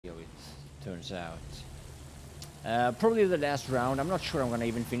turns out. Probably the last round. I'm not sure I'm gonna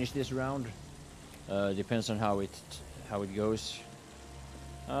even finish this round. Depends on how it goes.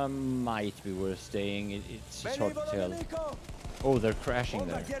 Might be worth staying. It's hard to tell. Oh, they're crashing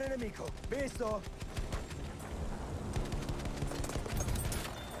there.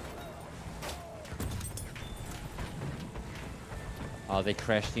 Oh, they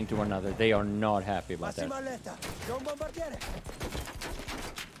crashed into one another. They are not happy about that.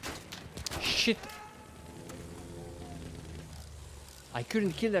 Shit! I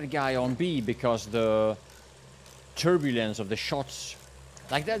couldn't kill that guy on B because the turbulence of the shots.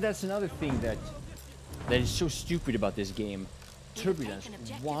 Like that's another thing that is so stupid about this game. Turbulence.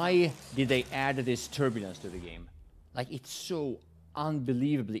 Why did they add this turbulence to the game? Like, it's so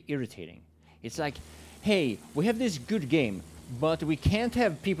unbelievably irritating. It's like, hey, we have this good game, but we can't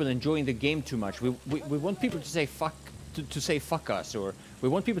have people enjoying the game too much. We want people to say fuck to say fuck us, or we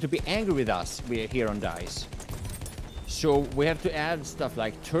want people to be angry with us here on DICE. So we have to add stuff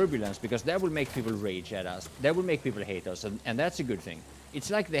like turbulence, because that will make people rage at us. That will make people hate us, and that's a good thing. It's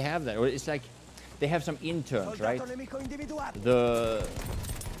like they have that, or it's like they have some interns, right?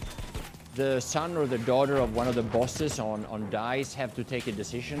 The son or the daughter of one of the bosses on DICE have to take a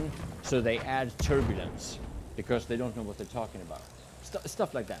decision, so they add turbulence because they don't know what they're talking about.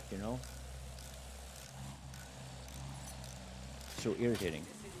 Stuff like that, you know? So irritating.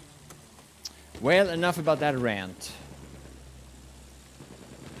 Well, enough about that rant.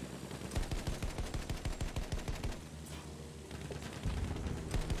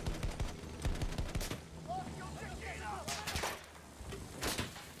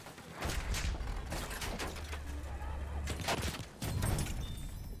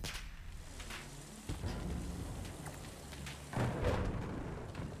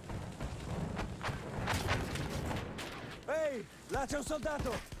 Là c'è un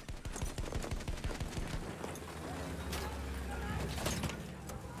soldato!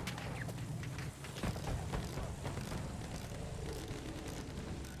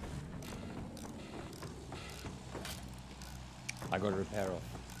 I got to repair off.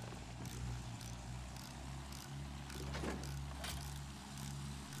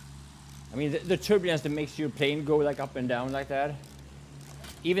 I mean, the turbulence that makes your plane go like up and down like that.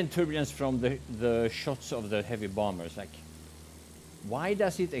 Even turbulence from the shots of the heavy bombers, like, why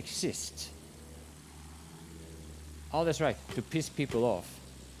does it exist? Oh, that's right, to piss people off.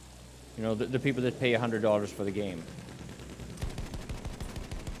 You know, the people that pay $100 for the game.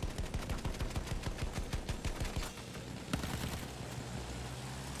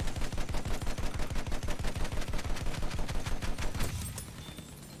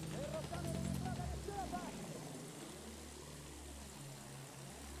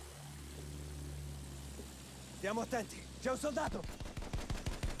 Stiamo attenti, c'è un soldato!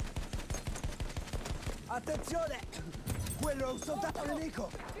 Attenzione! Quello è un soldato nemico!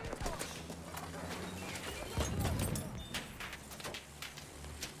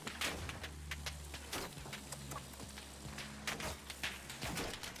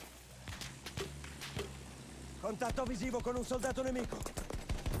 Contatto visivo con un soldato nemico!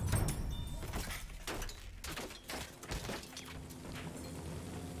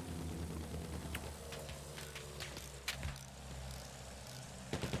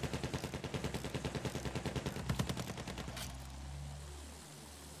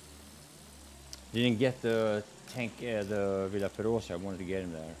 Didn't get the tank, the Villa Feroce. I wanted to get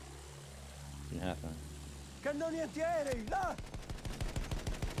him there. Didn't happen. Cannoni antiaerei, là!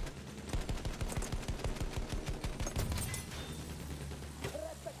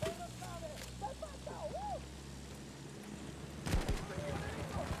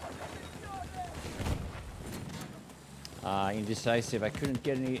 Indecisive. I couldn't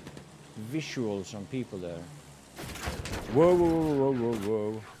get any visuals on people there. Whoa, whoa, whoa, whoa, whoa,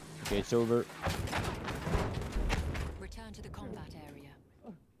 whoa. Okay, it's over. Return to the combat area.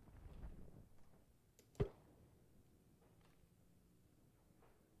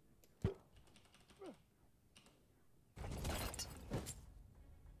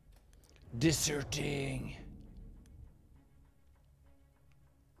 Deserting.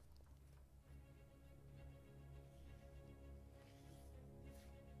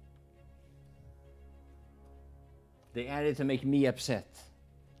 They added to make me upset.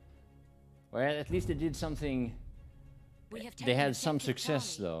 Well, at least they did something. They had some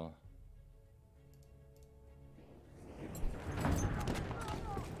success, though.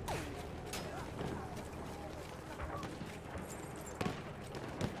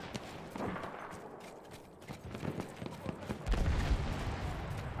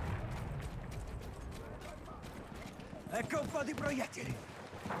 Ecco un po' di proiettili.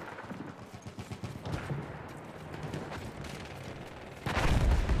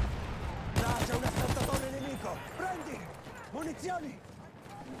 Posizioni!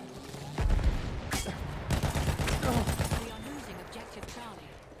 We are losing objective Charlie.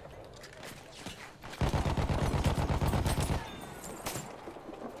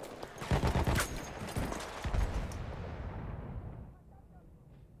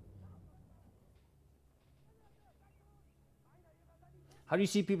 How do you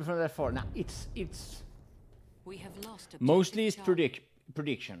see people from that far? Now, it's We have lost objective mostly it's Charlie.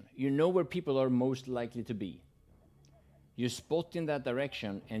 prediction. You know where people are most likely to be. You spot in that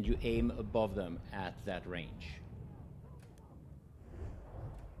direction and you aim above them at that range.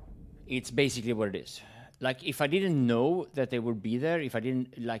 It's basically what it is. Like, if I didn't know that they would be there, if I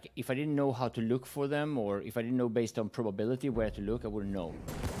didn't know how to look for them, or if I didn't know based on probability where to look, I wouldn't know.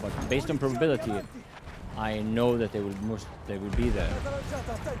 But based on probability, I know that they will be there.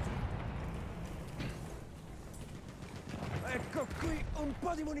 Ecco qui un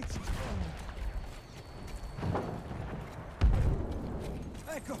po' di munizioni.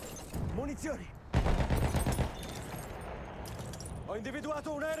 Ecco, munizioni. Ho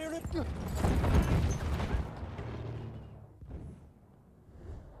individuato un aereo nemico.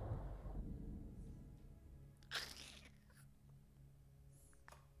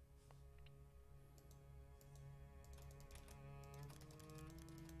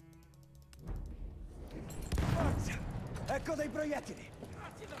 Forza! Ecco dei proiettili.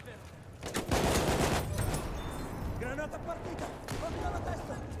 Grazie davvero. Granata partita. Colpo alla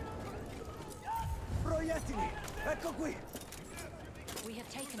testa. Proiettili. Ecco qui. We have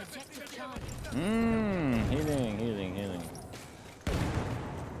taken objective Charlie. Healing.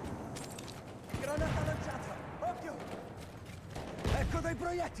 Granata lanciata. Occhio. Ecco dei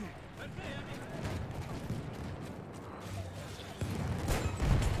proiettili.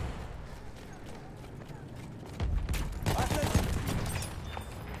 Attenzione.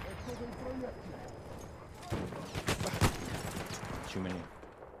 Ecco dei proiettili. Too many.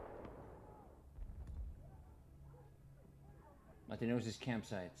 Matty knows his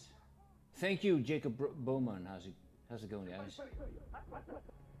campsites. Thank you, Jacob Bowman. How's it going, guys?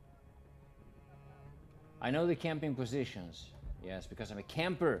 I know the camping positions. Yes, because I'm a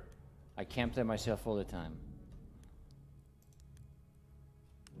camper. I camp there myself all the time.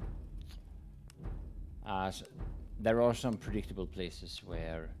 So there are some predictable places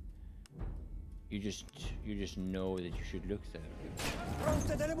where you just know that you should look there.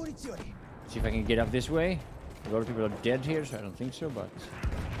 Pronte delle munizioni. See if I can get up this way. A lot of people are dead here, so I don't think so, but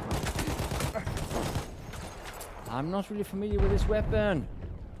I'm not really familiar with this weapon.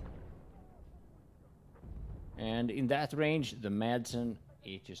 And in that range, the Madsen,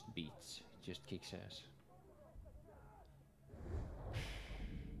 it just beats. It just kicks ass.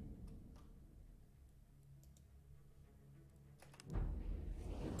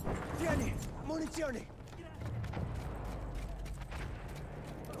 Tieni, munizioni.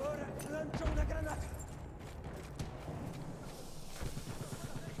 Ora lancio una granata.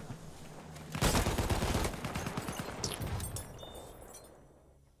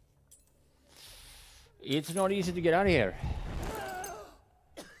 It's not easy to get out of here.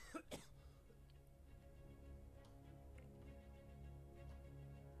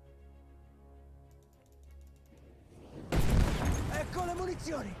 Ecco le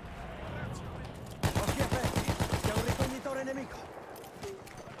munizioni. Occhi aperti. C'è un ricognitore nemico.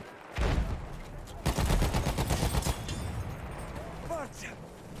 Forza.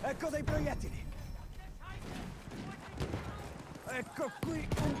 Ecco dei proiettili. Ecco qui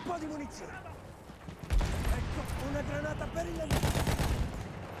un po' di munizioni. Ecco una granata per il nemico.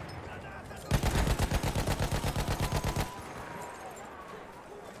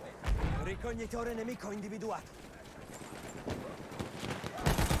 Ricognitore nemico individuato.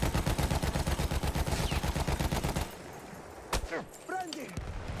 Prendi!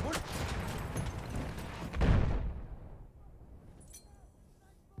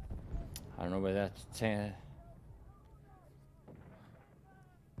 I don't know where that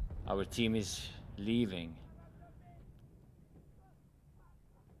our team is leaving.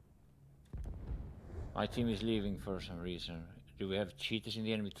 My team is leaving for some reason. Do we have cheaters in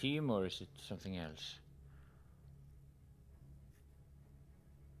the enemy team, or is it something else?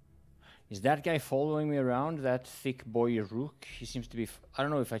 Is that guy following me around, that thick boy Rook? He seems to be... I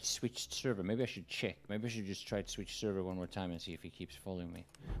don't know if I switched server. Maybe I should check. Maybe I should just try to switch server one more time and see if he keeps following me.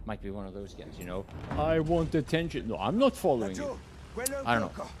 Might be one of those guys, you know? I want attention. No, I'm not following you. I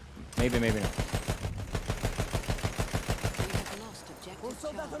don't know. Maybe, maybe not. We have lost objective Un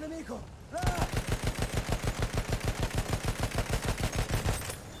soldato Charlie. nemico! Là!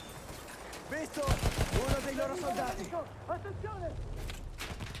 Visto? Uno dei loro soldati! Attenzione!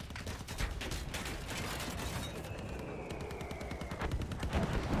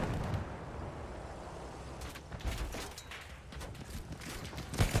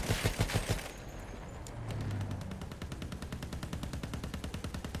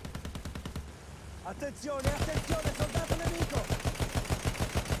 Attenzione, attenzione, soldato nemico!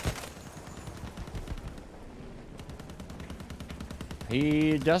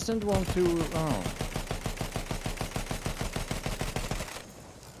 He doesn't want to... Oh.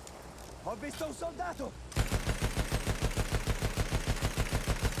 Ho visto un soldato!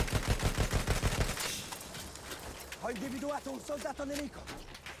 Ho individuato un soldato nemico!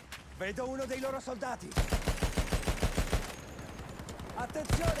 Vedo uno dei loro soldati!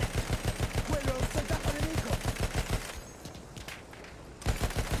 Attenzione! Quello è un soldato nemico!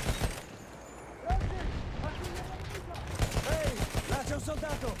 Ehi! Là c'è un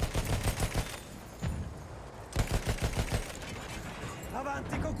soldato!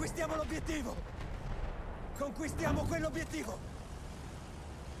 Avanti, conquistiamo l'obiettivo! Conquistiamo quell'obiettivo!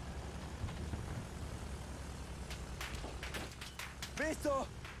 Visto?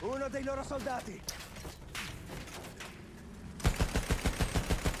 Uno dei loro soldati!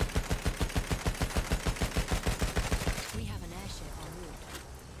 We have an airship en route.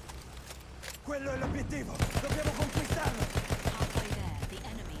 Quello è l'obiettivo! Dobbiamo conquistarlo! Halfway there, the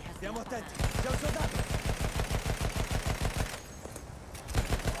enemy has the Stiamo upper attenti! hand. C'è un soldato!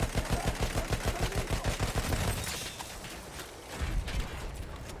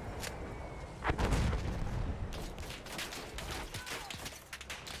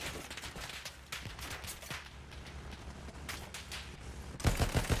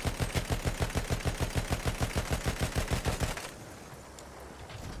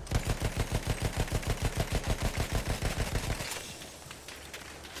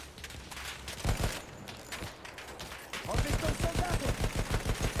 Ho visto un soldato!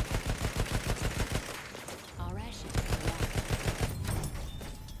 Our airship is alive.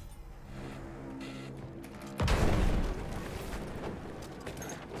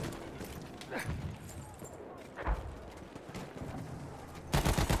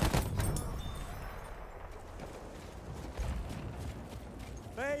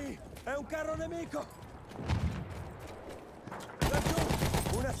 Ehi! È un carro nemico! Laggiù!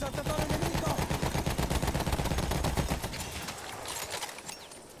 Un assaltatore nemico!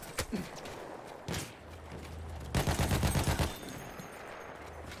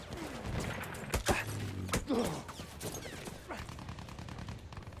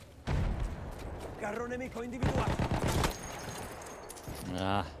 Carro nemico individuato!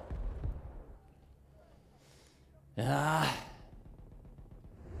 Ah. Ah.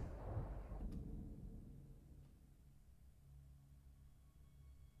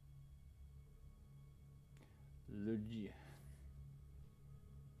 Luigi.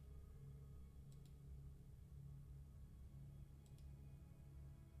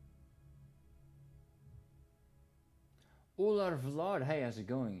 Olar Vlad, hey, how's it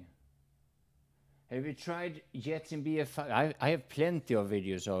going? Have you tried Jets in BF5? I have plenty of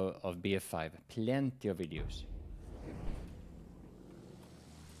videos of BF5. Plenty of videos.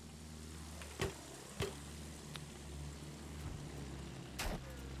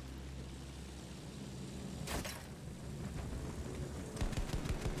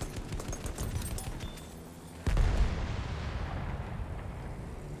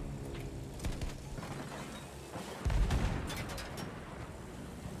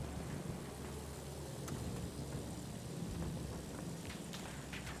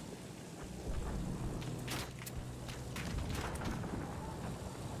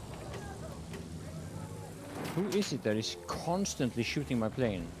 Who is it that is constantly shooting my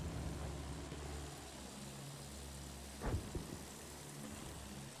plane?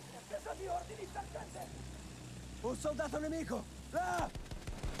 Un soldato nemico! Là!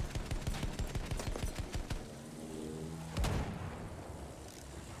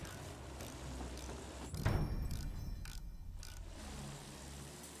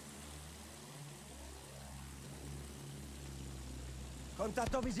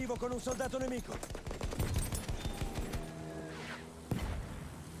 Contatto visivo con un soldato nemico!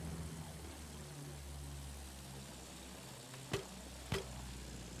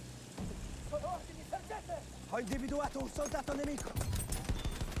 Ho individuato un soldato nemico!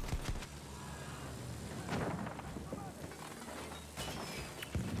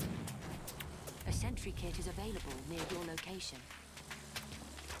 A sentry kit is available near your location.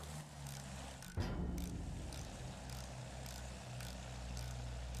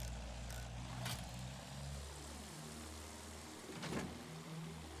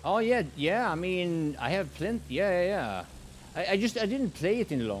 Oh yeah. I mean, I have plenty. Yeah. I didn't play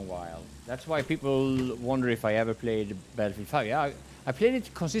it in a long while. That's why people wonder if I ever played Battlefield 5. Yeah, I played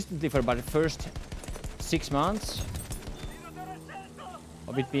it consistently for about the first 6 months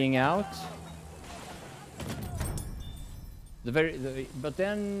of it being out. But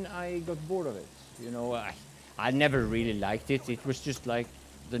then I got bored of it. You know, I never really liked it. It was just like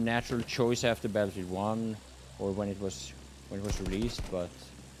the natural choice after Battlefield 1 or when it was released, but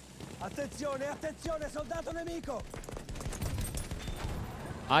Attenzione, attenzione, soldato nemico!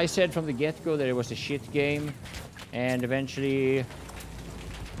 I said from the get-go that it was a shit game, and eventually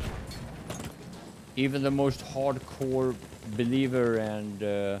even the most hardcore believer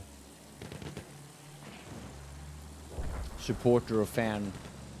and supporter or fan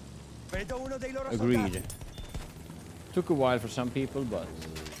Vedo uno dei loro agreed. soldati. Took a while for some people, but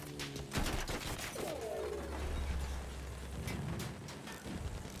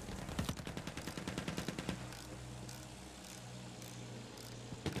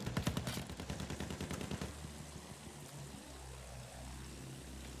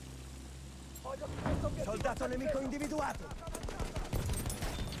Soldato nemico individuato.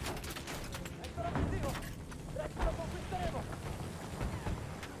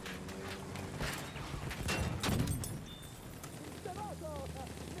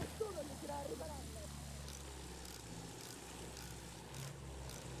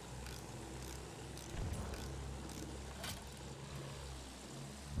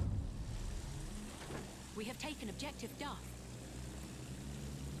 We have taken objective Duff.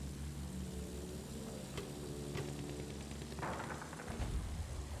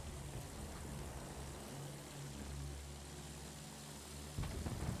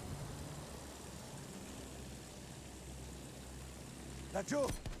 Laggiù,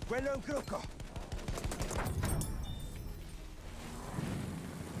 quello è un crocco.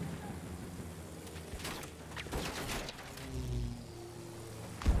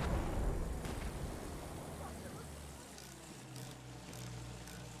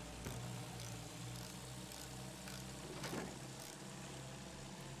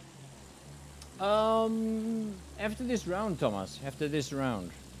 After this round, Thomas, after this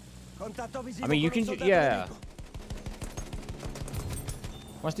round. Contatto visivo I mean, you con un can, soldato yeah. nemico.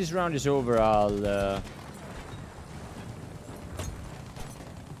 Once this round is over, I'll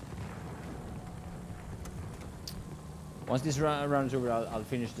once this round is over, I'll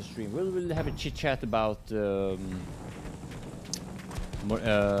finish the stream. We'll have a chit chat about the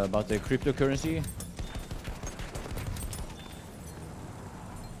cryptocurrency.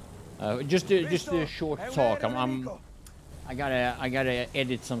 Just a short talk. I gotta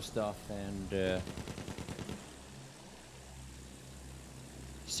edit some stuff and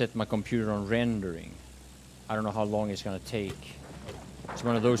set my computer on rendering. I don't know how long it's gonna take. It's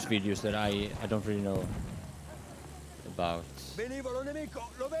one of those videos that I don't really know about. Velivolo nemico,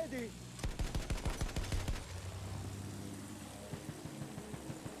 lo vedi?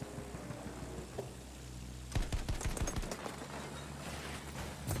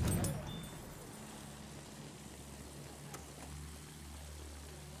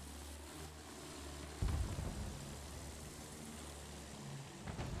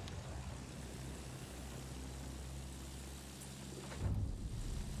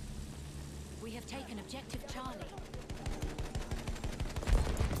 We have taken objective Charlie.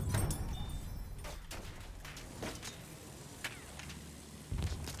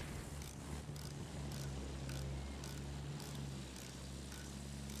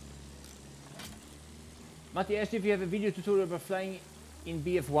 Matti asked if you have a video tutorial about flying in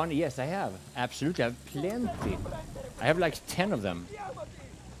BF1. Yes, I have. Absolutely, I have plenty. I have like 10 of them.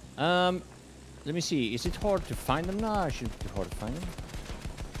 Let me see. Is it hard to find them now? It shouldn't be hard to find them.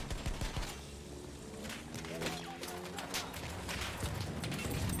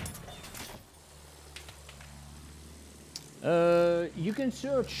 You can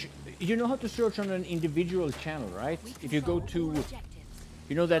search. You know how to search on an individual channel, right? If you go to,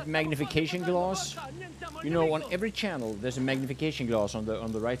 you know, that magnification glass. You know, on every channel there's a magnification glass on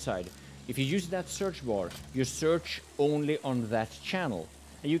the right side. If you use that search bar, you search only on that channel,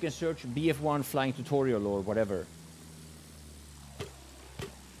 and you can search BF1 flying tutorial or whatever.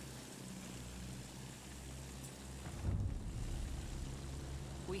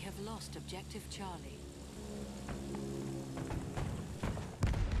 We have lost objective Charlie.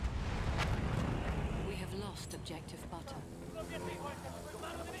 We have lost objective Butter.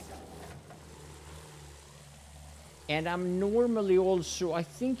 And I'm normally also, I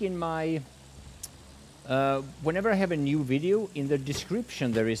think in my, whenever I have a new video, in the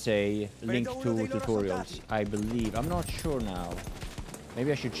description there is a link to tutorials, I believe. I'm not sure now.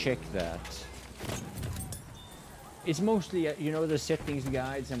 Maybe I should check that. It's mostly, you know, the settings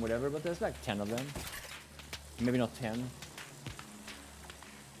guides and whatever, but there's like 10 of them. Maybe not 10.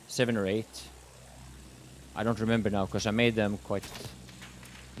 7 or 8. I don't remember now, because I made them quite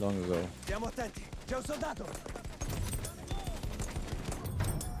long ago. Stiamo attenti, c'è un soldato.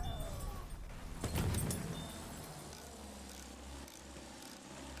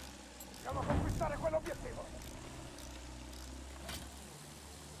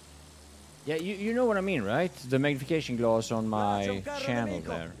 Yeah, you know what I mean, right? The magnification glass on my c'è un carro channel nemico.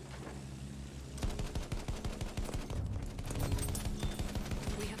 there.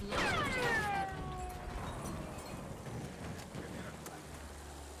 We have lost objective Edward.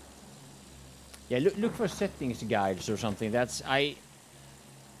 Yeah, look for settings guides or something. That's kind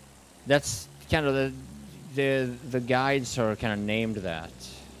of the guides are kind of named that.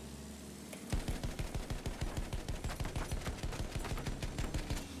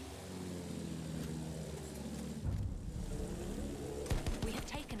 We have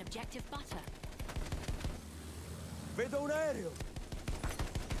taken objective butter. Vedo un aereo.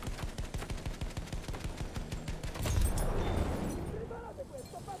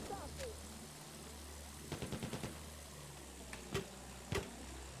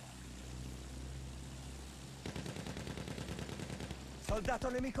 Soldato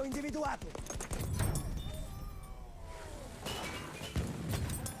nemico individuato.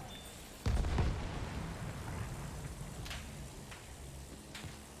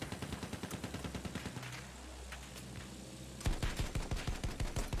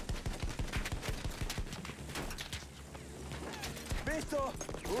 Visto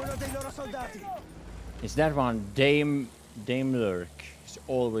uno dei loro soldati. Is that one Dame Lurk? He's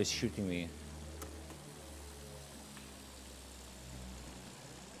always shooting me.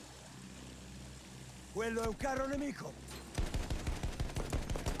 Quello è un carro nemico.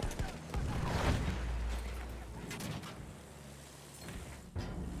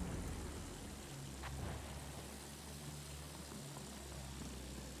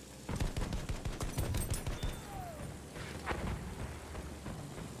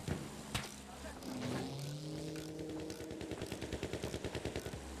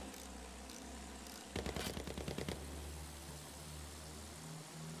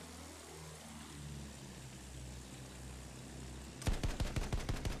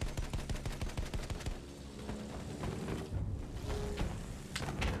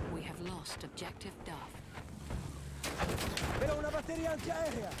 We have lost objective Duff. Vedo una batteria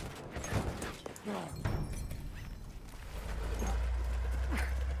antiaerea.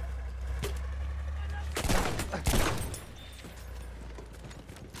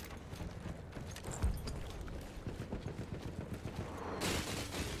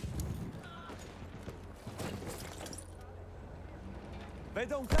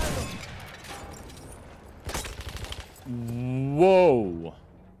 Vedo un carro. Whoa!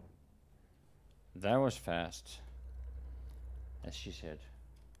 That was fast. As she said.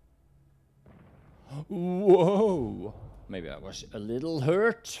 Whoa! Maybe I was a little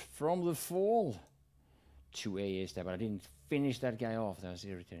hurt from the fall. 2 AAs there, but I didn't finish that guy off. That was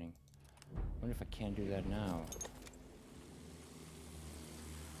irritating. Wonder if I can do that now.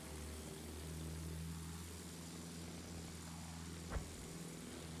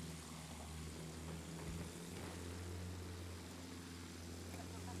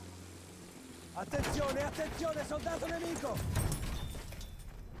 Attenzione, attenzione, soldato nemico.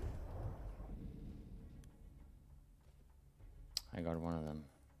 I got one of them.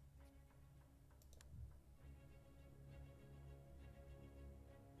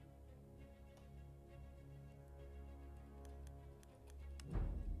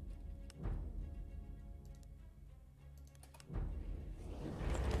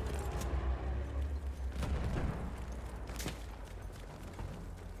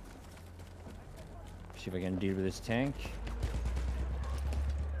 See if I can deal with this tank.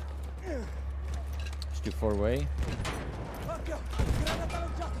 Let's do 4-way. Occhio, granata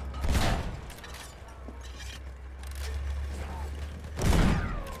lanciata.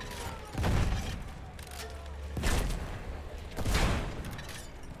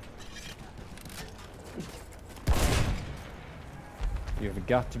 You've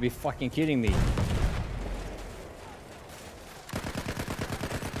got to be fucking kidding me.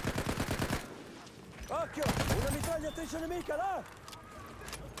 Occhio, una mitragliatrice nemica là.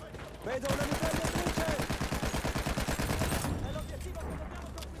 Vedo una mitragliatrice. È l'obiettivo che dobbiamo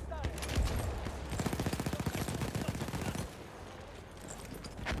conquistare.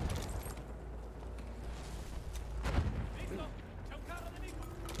 Visto, c'è un carro nemico.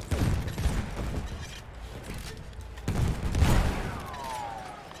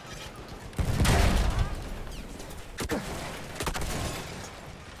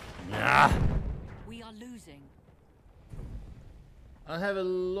 Nah. We are losing. I have a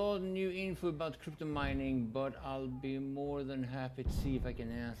lot of new info about crypto mining, but I'll be more than happy to see if I can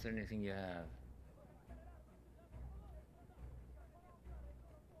answer anything you have.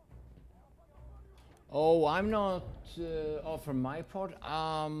 Oh, I'm not for my part.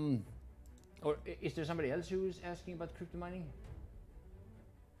 Or is there somebody else who is asking about crypto mining?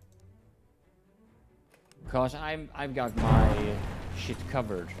 Cause I've got my shit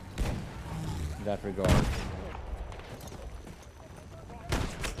covered in that regard.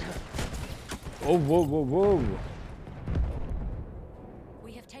 Oh, whoa, whoa, whoa!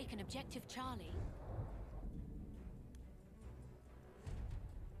 We have taken objective Charlie.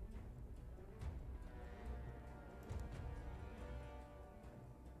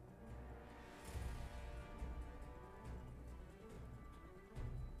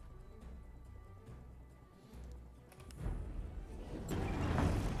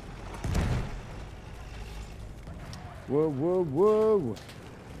 Whoa, whoa, whoa!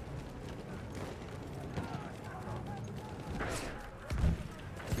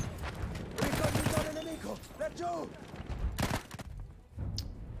 Riconosciuto nemico! Laggiù!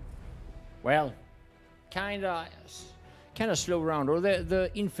 Well, kinda slow round. Or the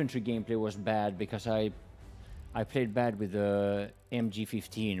infantry gameplay was bad because I played bad with the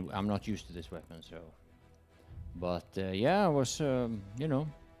MG15. I'm not used to this weapon, so. But yeah, it was you know,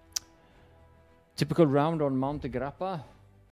 typical round on Monte Grappa.